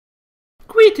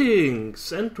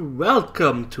Greetings and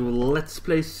welcome to Let's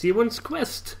Play Therons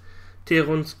Quest.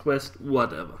 Therons Quest,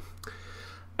 whatever.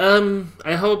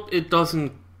 I hope it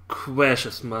doesn't crash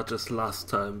as much as last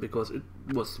time, because it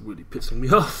was really pissing me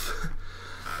off.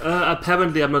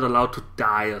 Apparently I'm not allowed to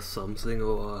die or something,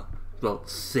 or, well,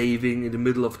 saving in the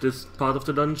middle of this part of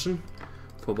the dungeon,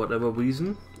 for whatever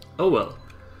reason. Oh well.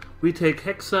 We take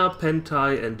Hexa,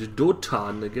 Pentai and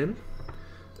Dotan again.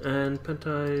 And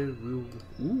Pentai will...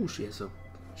 Ooh,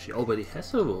 she already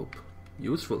has a rope.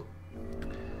 Useful.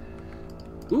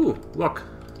 Ooh, rock.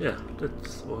 Yeah,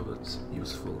 that's always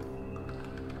useful.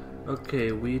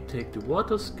 Okay, we take the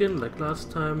water skin like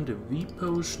last time. The V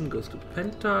potion goes to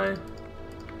Pentai.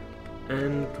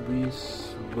 And we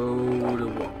throw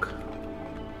the rock.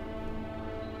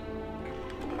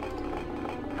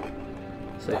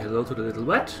 Say hello to the little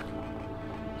rat.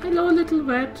 Hello, little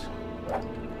rat.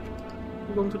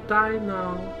 You're going to die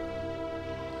now.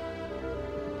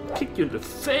 Kick you in the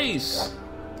face!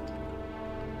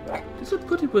 This is a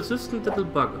pretty persistent little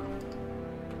bugger.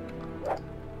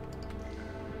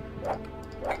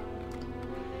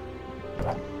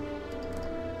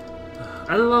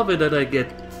 I love it that I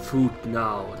get food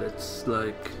now. That's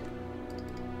like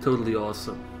totally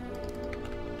awesome.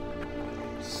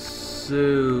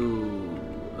 So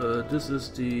this is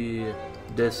the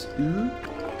Des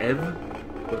Ev,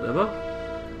 whatever.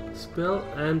 Spell,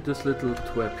 and this little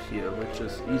trap here, which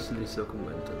is easily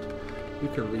circumvented. We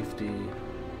can leave the...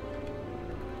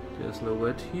 There's no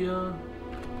red here.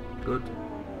 Good.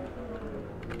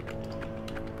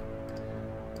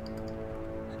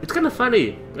 It's kind of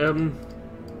funny.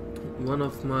 One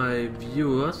of my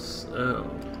viewers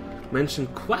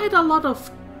mentioned quite a lot of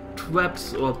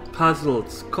traps or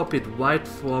puzzles copied right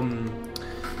from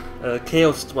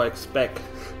Chaos Strikes Back.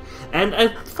 And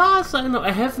as far as I know,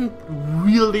 I haven't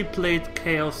really played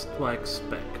Chaos Strikes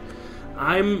Back.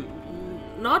 I'm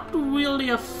not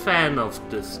really a fan of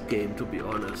this game, to be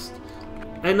honest.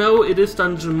 I know it is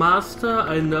Dungeon Master,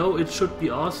 I know it should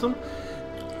be awesome.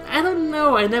 I don't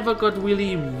know, I never got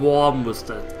really warm with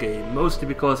that game, mostly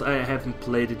because I haven't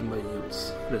played it in my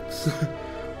youth. That's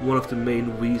one of the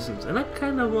main reasons. And I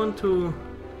kinda want to...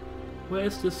 Where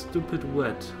is this stupid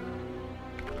rat?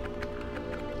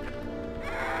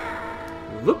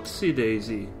 Whoopsie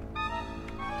daisy.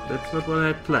 That's not what I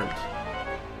had planned.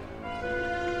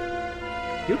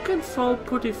 You can fall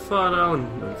pretty far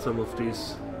down on some of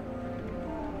these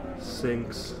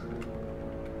things.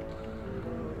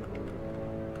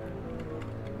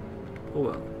 Oh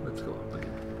well, let's go up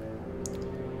again.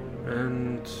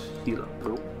 And heal up.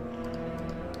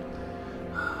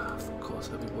 Of course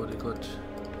everybody got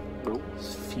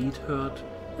his feet hurt.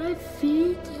 My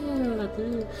feet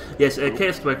hurt. Yes,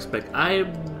 Chaos Strikes Back.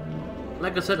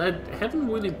 Like I said, I haven't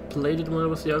really played it when I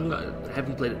was younger. I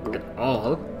haven't played it at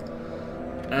all.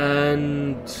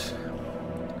 And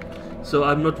so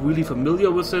I'm not really familiar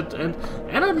with it. And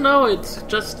I don't know, it's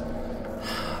just...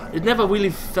 It never really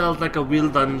felt like a real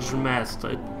Dungeon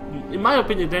Master. In my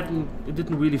opinion, it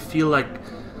didn't really feel like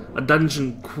a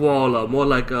dungeon crawler, more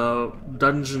like a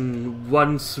dungeon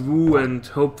run through and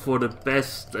hope for the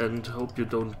best and hope you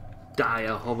don't die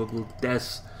a horrible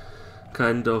death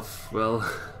kind of, well,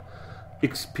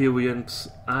 experience.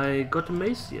 I got a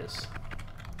mace, yes.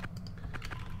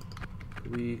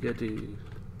 We get a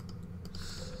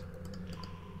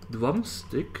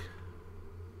drumstick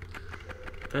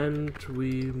and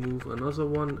we move another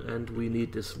one, and we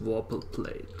need this warple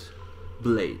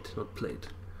blade, not plate.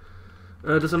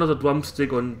 There's another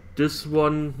drumstick on this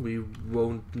one. We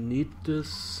won't need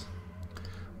this.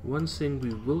 One thing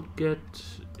we will get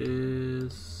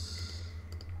is...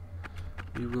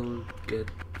 We will get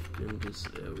in this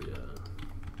area.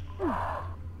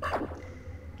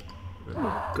 And there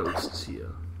are ghosts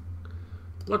here.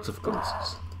 Lots of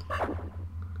ghosts.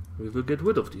 We will get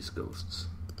rid of these ghosts.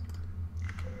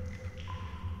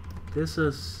 This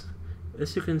is...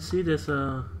 As you can see, there's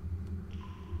a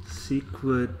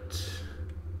secret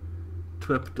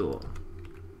trapdoor.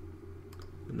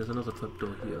 And there's another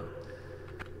trapdoor here.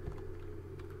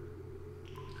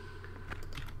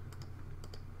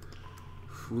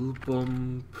 Full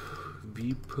bomb,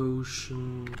 V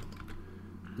potion,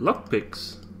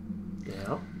 lockpicks.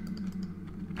 Yeah.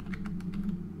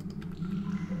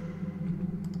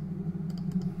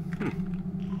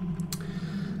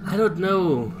 I don't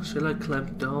know. Shall I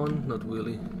climb down? Not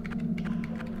really.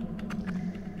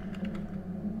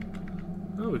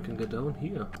 Oh, we can get down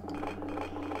here.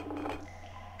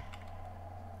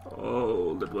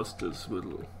 Oh, that was this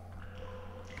riddle.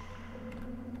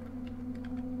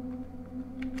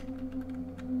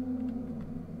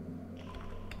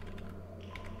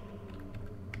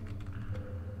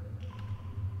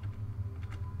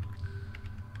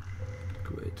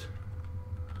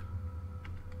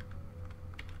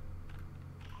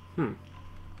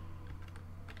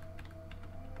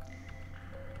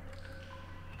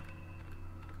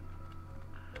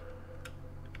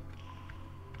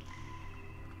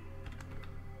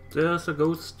 There's a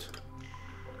ghost.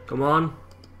 Come on.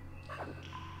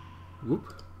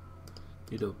 Whoop.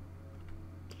 Need a...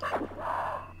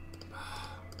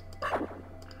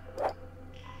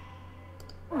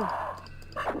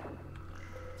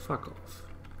 Fuck off.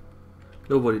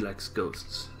 Nobody likes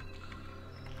ghosts.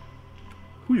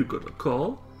 Who you gonna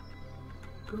call?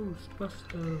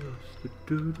 Ghostbusters.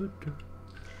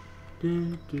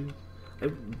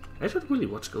 I should really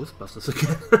watch Ghostbusters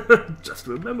again. Just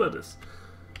remember this.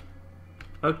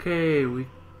 Okay, we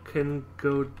can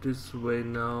go this way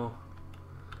now.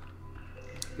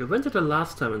 I went it the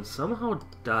last time and somehow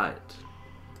died.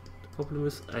 The problem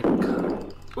is I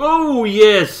can't... Oh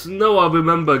yes! Now I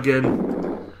remember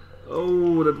again.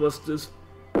 Oh, that was this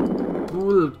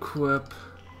bull crap.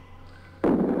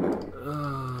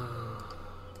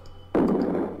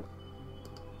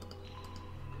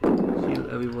 Heal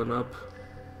everyone up.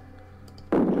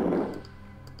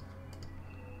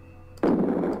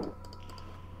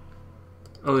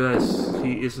 Oh yes,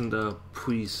 he isn't a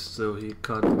priest, so he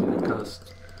can't really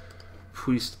cast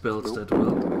priest spells that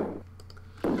well.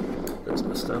 That's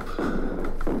messed up.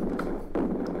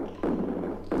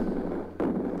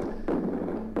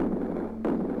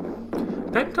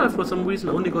 Pactile for some reason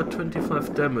only got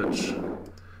 25 damage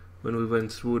when we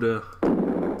went through the...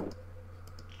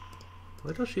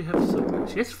 Why does she have so...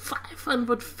 She has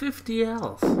 550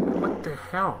 health! What the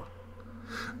hell?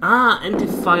 Ah,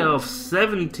 anti-fire of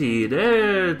 70!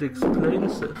 That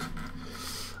explains it.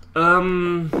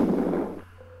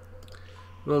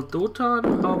 Well,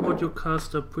 Dotan, how about you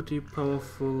cast a pretty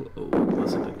powerful... Oh, what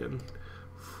was it again?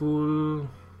 Full...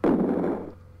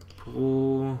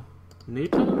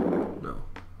 Pronator? No.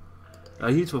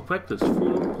 He's for practice.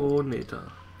 Full Pronator.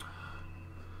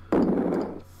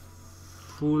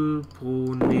 Full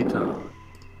Pronator.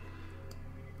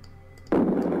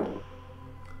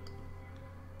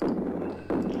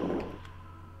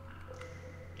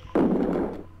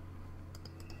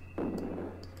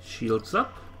 Shields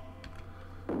up.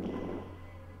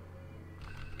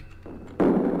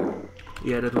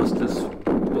 Yeah, that was this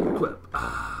bullcrap.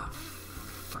 Ah,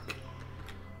 fuck.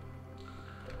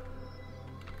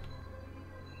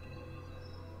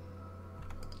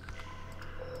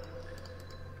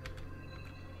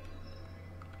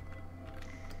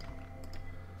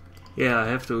 Yeah, I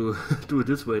have to do it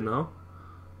this way now.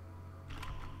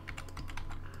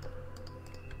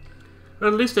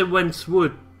 At least I went through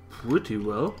it pretty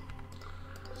well.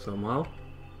 Somehow.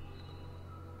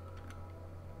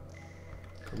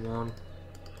 Come on.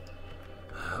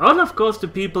 And of course the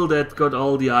people that got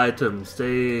all the items,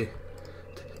 they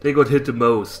got hit the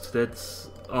most. That's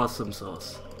awesome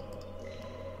sauce.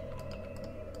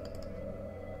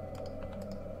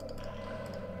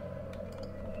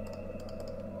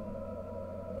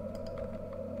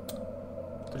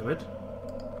 Damn it.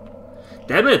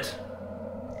 Damn it!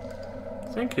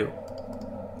 Thank you.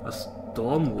 A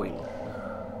storm wing.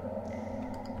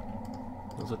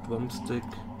 There's a drumstick.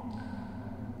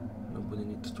 Nobody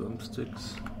needs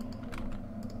drumsticks.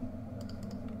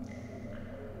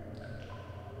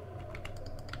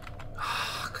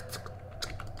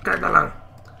 Get along.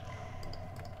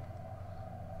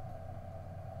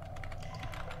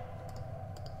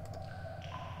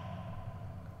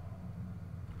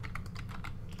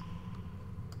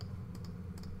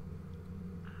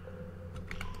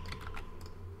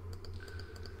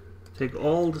 Take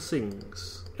all the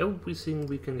things. Everything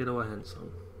we can get our hands on.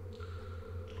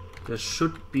 There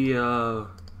should be a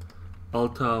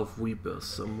altar of weepers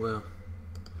somewhere.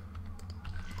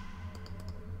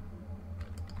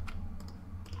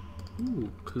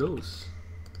 Ooh, close.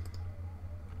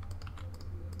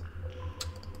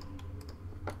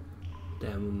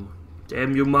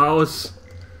 Damn you, mouse!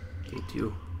 Hate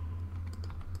you.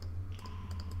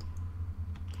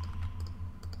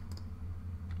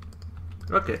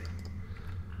 Okay.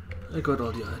 I got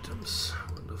all the items.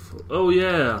 Wonderful. Oh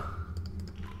yeah!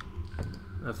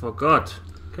 I forgot.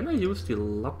 Can I use the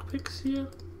lockpicks here?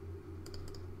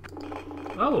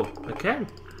 Oh, I can.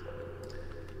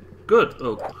 Good.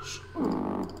 Oh gosh.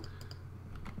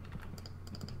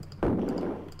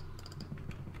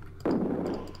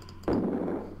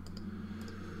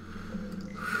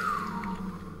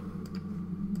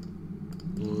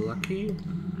 Lucky.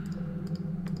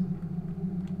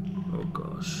 Oh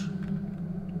gosh.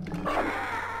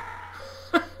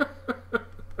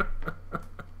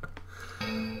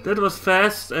 That was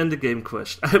fast and the game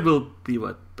crashed. I will be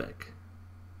right back.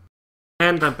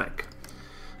 And I'm back.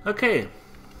 Okay.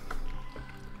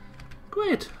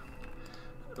 Great.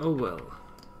 Oh well.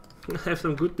 I have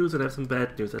some good news and I have some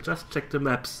bad news. I just checked the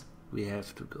maps. We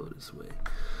have to go this way.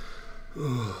 I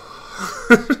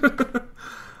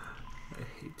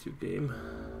hate you, game.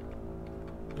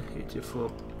 I hate you for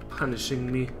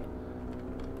punishing me.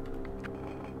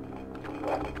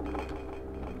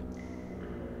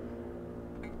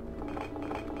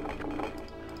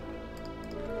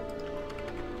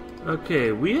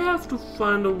 Okay, we have to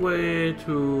find a way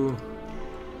to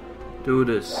do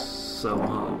this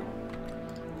somehow.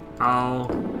 Ow.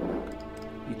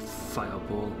 Eat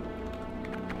fireball.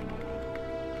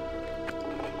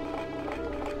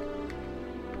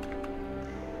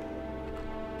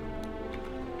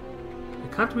 I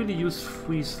can't really use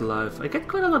freeze life. I get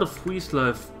quite a lot of freeze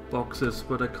life boxes,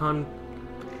 but I can't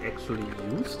actually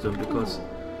use them because,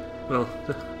 well,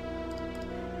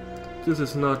 this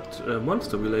is not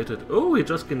monster related. Oh, we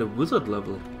just gained a wizard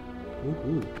level.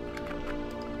 Woohoo.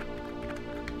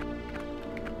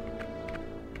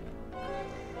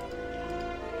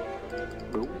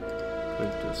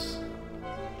 Drink this.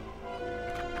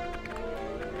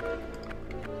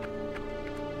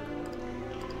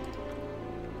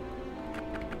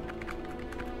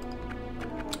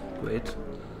 Wait.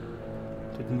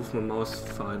 Didn't move my mouse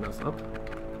far enough up.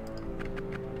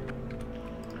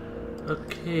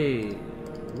 Okay.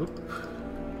 Whoop.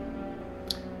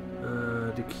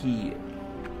 The key.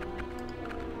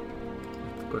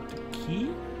 I've got the key.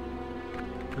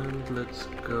 And let's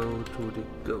go to the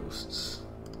ghosts.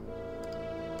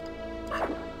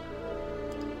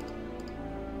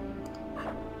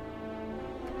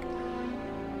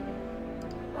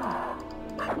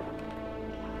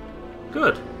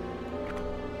 Good.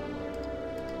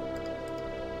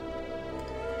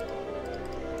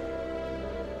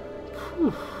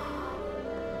 Whew.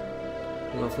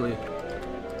 Lovely.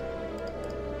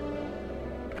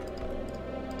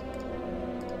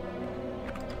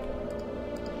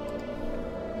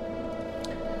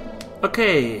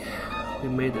 Okay, we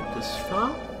made it this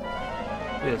far.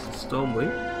 There's the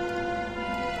Stormwing.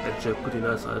 Actually a pretty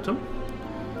nice item.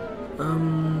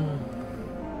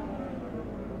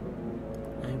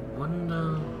 I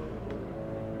wonder...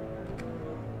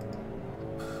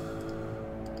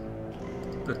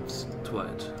 Let's try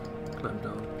it. Climb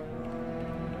down.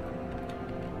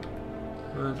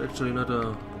 It's actually not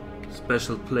a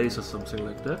special place or something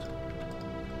like that.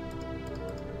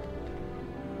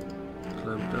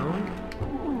 Climb down.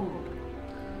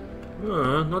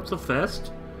 Not so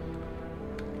fast.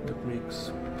 Let me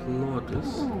explore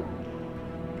this.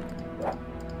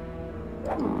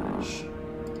 Gosh.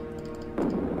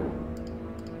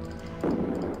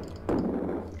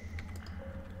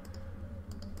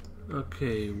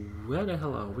 Okay, where the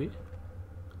hell are we? I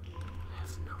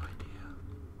have no idea.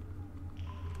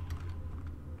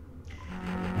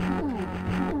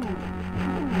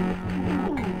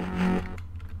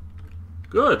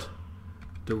 Good!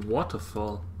 The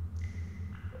waterfall.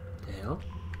 The hell?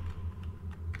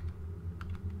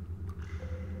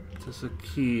 There's a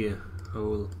key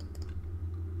hole.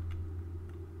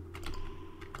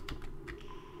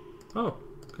 Oh,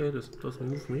 okay, this doesn't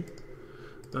move me.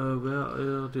 Where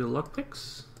are the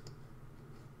lockpicks?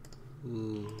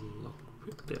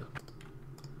 Lockpick there.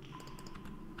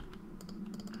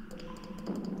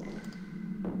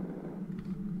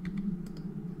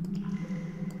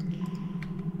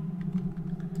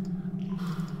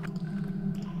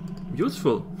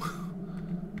 Useful.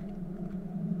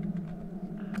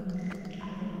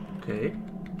 Okay.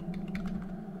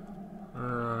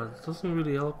 It doesn't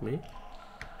really help me.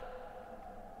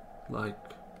 Like,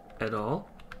 at all.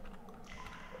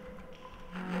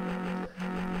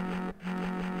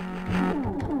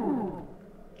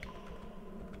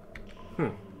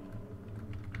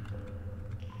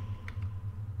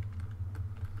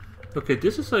 Okay,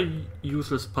 this is a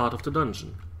useless part of the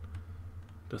dungeon.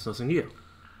 There's nothing here.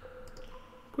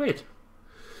 Great.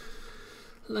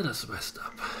 Let us rest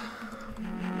up.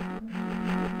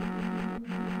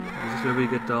 This is where we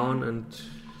get down and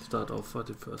start off at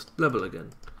the first level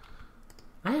again.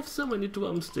 I have so many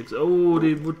drumsticks. Oh,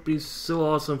 they would be so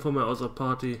awesome for my other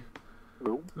party.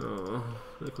 Oh,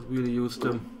 I could really use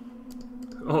them.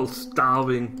 All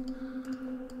starving.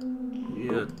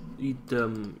 Yeah, eat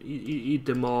them. Eat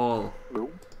them all.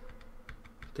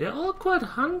 They're all quite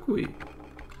hungry.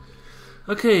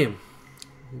 Okay.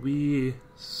 We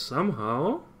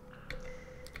somehow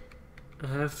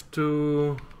have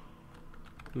to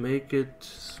make it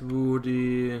through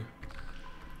the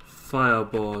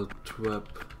fireball trap.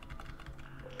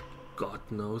 God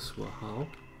knows how.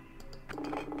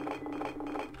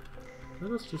 Where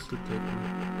does this take me?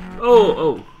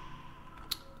 Oh!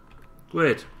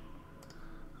 Great.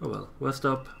 Oh well, rest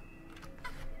up.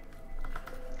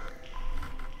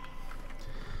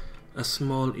 A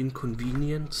small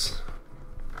inconvenience.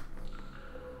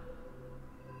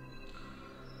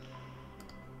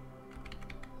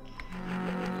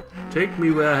 Take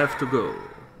me where I have to go.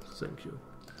 Thank you.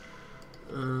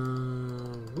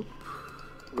 Whoop.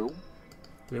 No.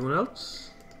 Anyone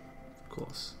else? Of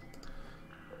course.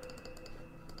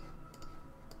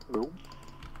 No.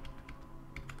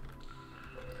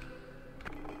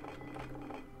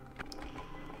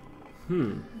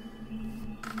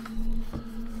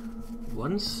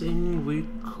 One thing we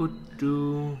could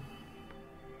do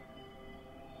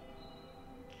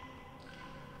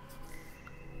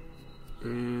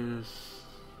is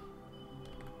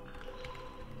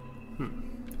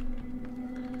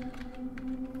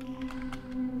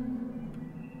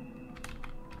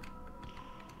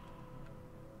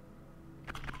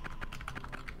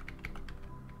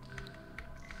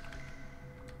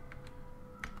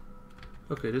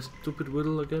okay, this stupid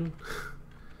riddle again.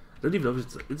 I don't even know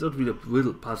if it's not really a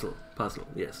riddle, puzzle.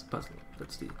 Yes, puzzle.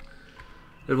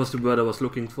 That was the word I was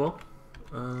looking for.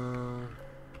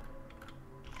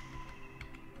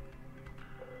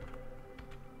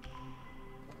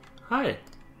 Hi.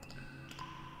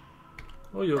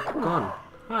 Oh, you're gone.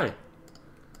 Hi.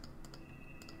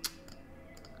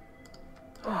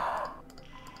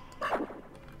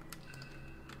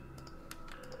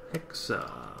 Hexa.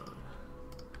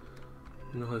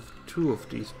 Now I have 2 of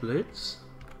these blades.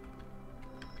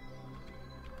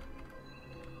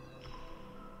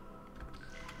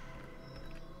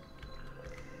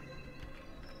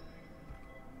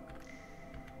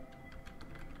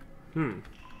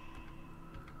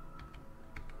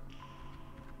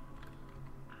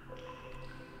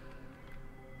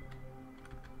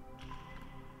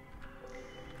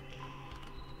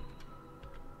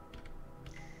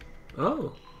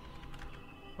 Oh.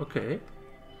 Okay.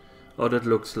 Oh, that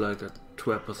looks like a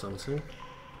trap or something.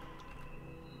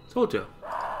 Told ya.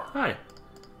 Hi.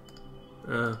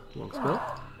 Wrong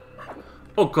spell.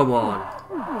 Oh, come on.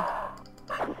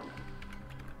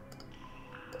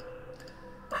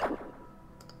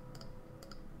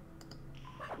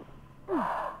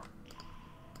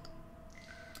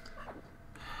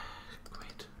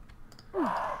 Great.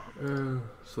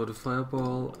 So the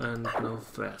fireball and now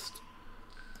fast.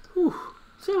 Whew.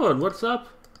 Theron, what's up?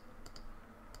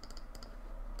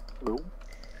 No.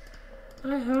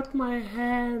 I hurt my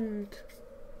hand.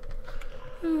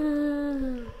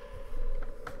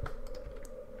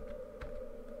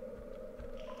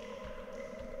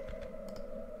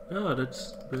 Ah,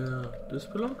 that's where this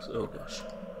belongs? Oh gosh.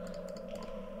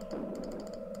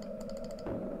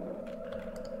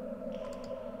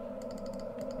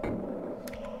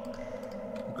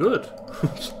 Good.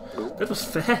 That was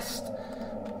fast.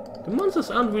 The monsters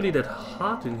aren't really that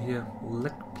hard in here.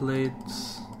 Leg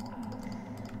plates,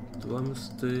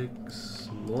 drumsticks,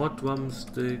 more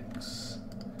drumsticks,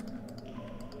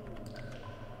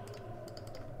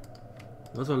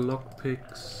 other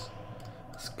lockpicks,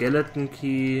 skeleton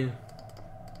key.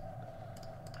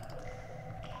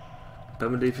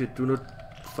 Apparently, if you do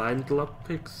not find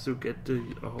lockpicks, you get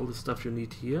all the stuff you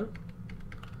need here.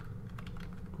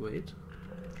 Great.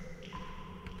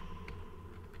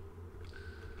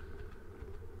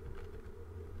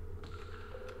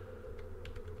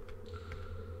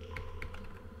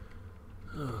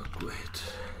 Oh, great.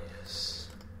 Yes.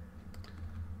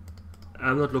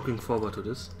 I'm not looking forward to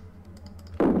this.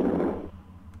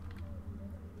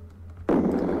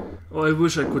 Oh, I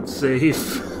wish I could save.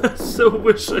 So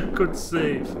wish I could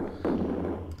save.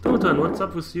 Totan, what's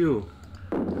up with you?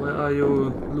 Why are you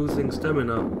losing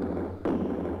stamina?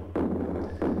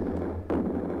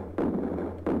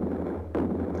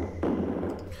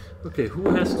 Okay, who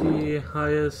has the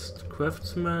highest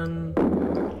craftsman?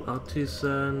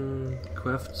 Artisan,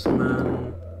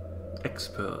 craftsman,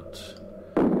 expert.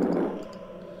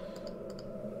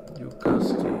 You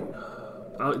cast the...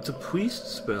 Oh, it's a priest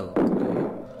spell. Okay.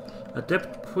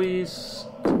 Adept, priest,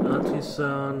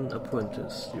 artisan,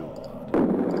 apprentice. You are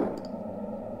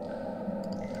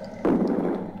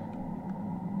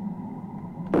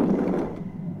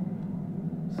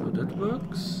so that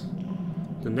works.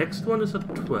 The next one is a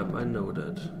trap, I know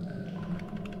that.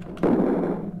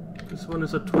 This one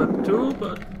is a trap too,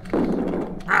 but...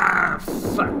 Ah,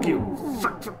 fuck you!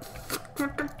 Fuck.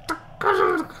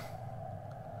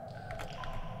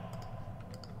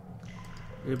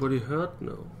 Anybody hurt?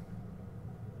 No.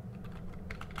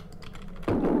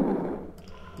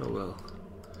 Oh well.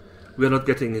 We are not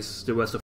getting the rest of